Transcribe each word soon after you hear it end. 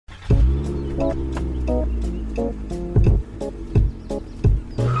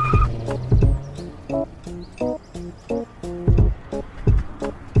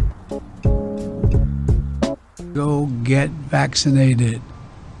Go get vaccinated.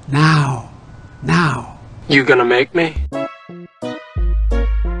 Now. Now. You gonna make me?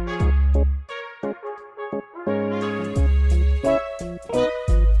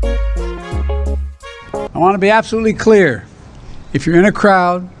 I want to be absolutely clear. If you're in a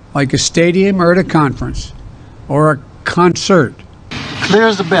crowd, like a stadium or at a conference or a concert, clear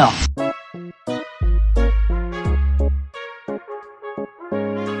as the bell.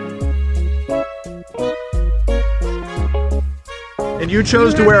 And you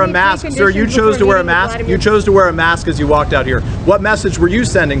chose to wear a mask, sir. You chose to wear a mask. You chose to wear a mask as you walked out here. What message were you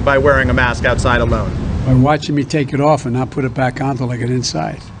sending by wearing a mask outside alone? By watching me take it off and not put it back on until I get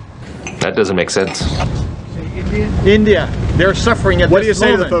inside. That doesn't make sense. India, they're suffering at this moment. What do you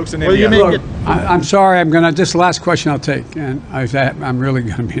say to the folks in India? Look, I'm sorry. This is the last question I'll take, and I'm really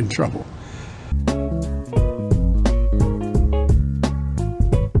going to be in trouble.